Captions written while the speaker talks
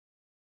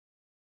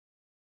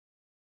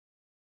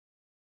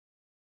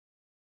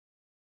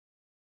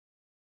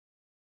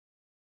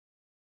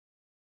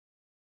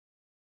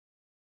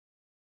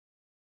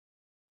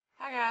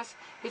Hi guys,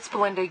 it's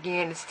Belinda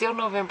again. It's still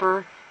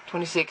November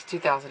 26,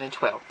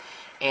 2012.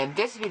 And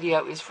this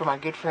video is for my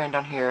good friend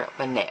on here,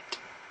 Lynette.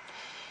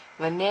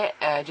 Lynette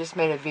just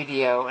made a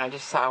video, and I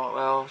just saw,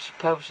 well, she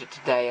published it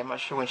today. I'm not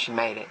sure when she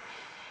made it.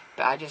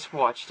 But I just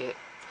watched it.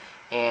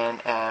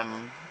 And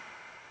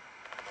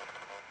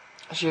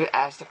she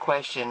asked a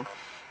question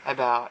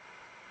about,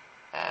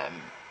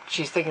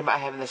 she's thinking about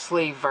having the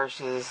sleeve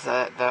versus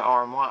the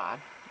RMY,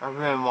 or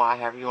RMY,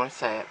 however you want to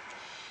say it.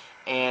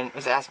 And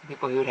was asking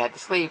people who had had the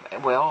sleeve.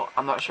 Well,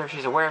 I'm not sure if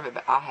she's aware of it,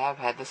 but I have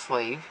had the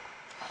sleeve.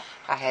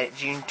 I had it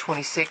June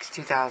 26,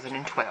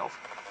 2012.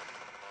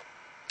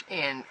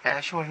 And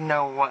she wanted to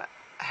know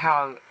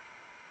how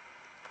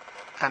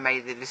I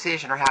made the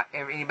decision, or how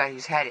anybody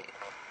who's had it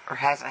or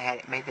hasn't had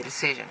it made the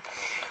decision.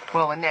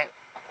 Well, Lynette,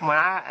 when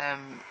I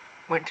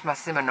went to my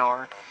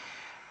seminar,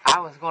 I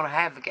was going to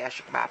have the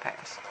gastric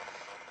bypass.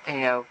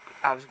 And,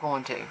 I was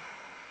going to.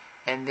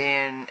 And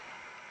then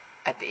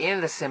at the end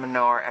of the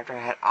seminar, after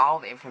I had all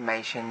the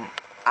information,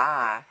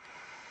 I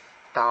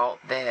thought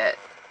that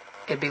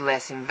it'd be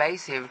less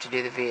invasive to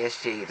do the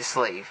VSG, the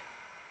sleeve.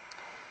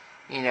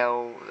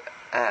 The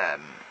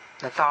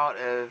thought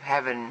of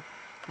having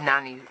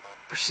 90%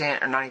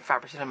 or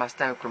 95% of my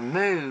stomach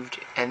removed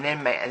and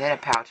then a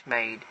pouch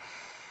made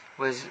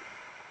was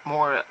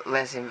more or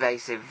less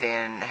invasive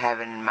than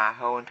having my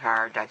whole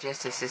entire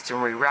digestive system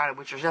rerouted,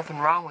 which there's nothing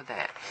wrong with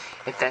that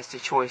if that's the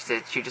choice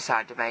that you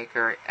decide to make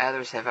or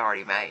others have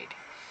already made.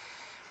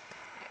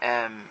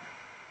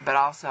 But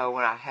also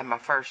when I had my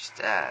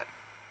first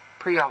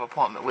pre-op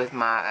appointment with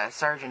my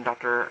surgeon,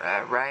 Dr.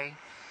 Ray,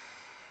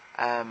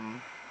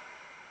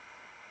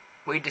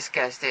 we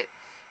discussed it,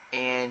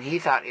 and he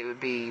thought it would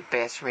be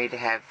best for me to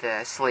have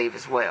the sleeve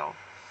as well.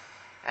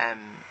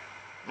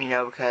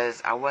 Because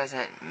I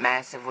wasn't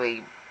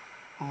massively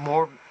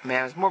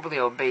I was morbidly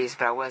obese,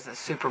 but I wasn't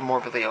super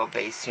morbidly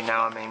obese,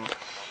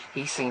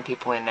 he's seen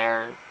people in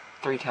there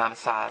 3 times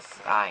the size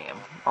I am,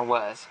 or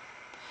was.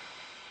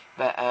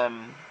 But,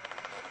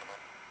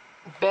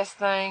 best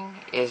thing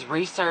is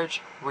research.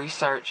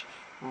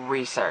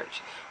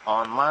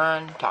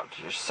 Online, talk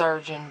to your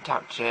surgeon,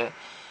 talk to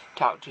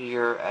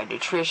your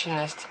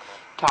nutritionist,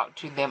 talk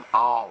to them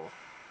all,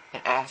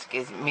 and ask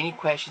as many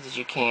questions as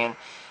you can.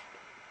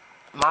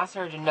 My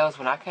surgeon knows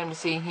when I come to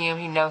see him,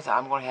 he knows that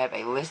I'm going to have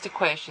a list of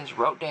questions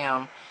wrote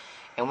down,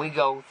 and we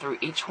go through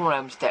each one of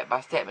them step by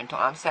step until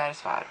I'm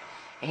satisfied.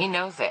 And he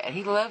knows that, and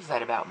he loves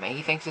that about me.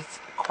 He thinks it's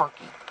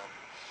quirky.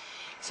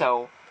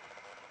 So,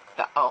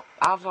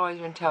 I've always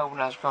been told when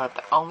I was growing up,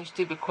 the only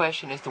stupid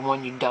question is the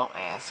one you don't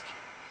ask.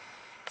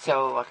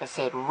 So, like I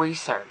said,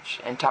 research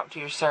and talk to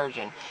your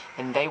surgeon,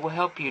 and they will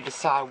help you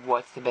decide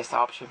what's the best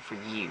option for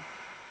you.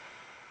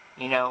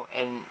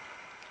 And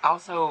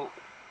also,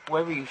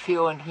 whatever you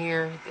feel in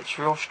here that's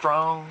real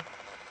strong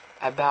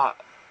about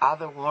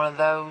either one of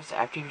those,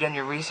 after you've done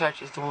your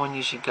research, is the one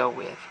you should go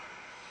with.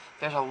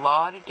 There's a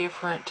lot of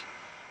different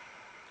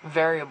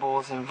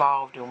variables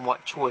involved in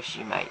what choice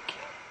you make.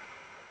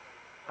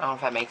 I don't know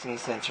if that makes any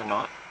sense or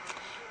not.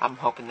 I'm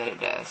hoping that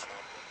it does.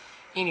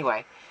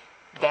 Anyway,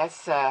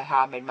 that's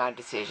how I made my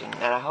decision.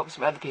 And I hope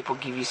some other people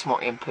give you some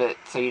more input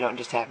so you don't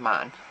just have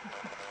mine.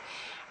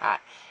 Alright.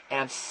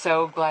 And I'm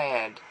so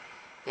glad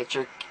that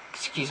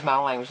excuse my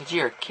language, that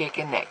you're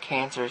kicking that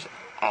cancer's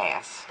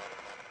ass.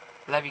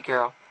 Love you,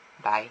 girl.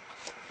 Bye.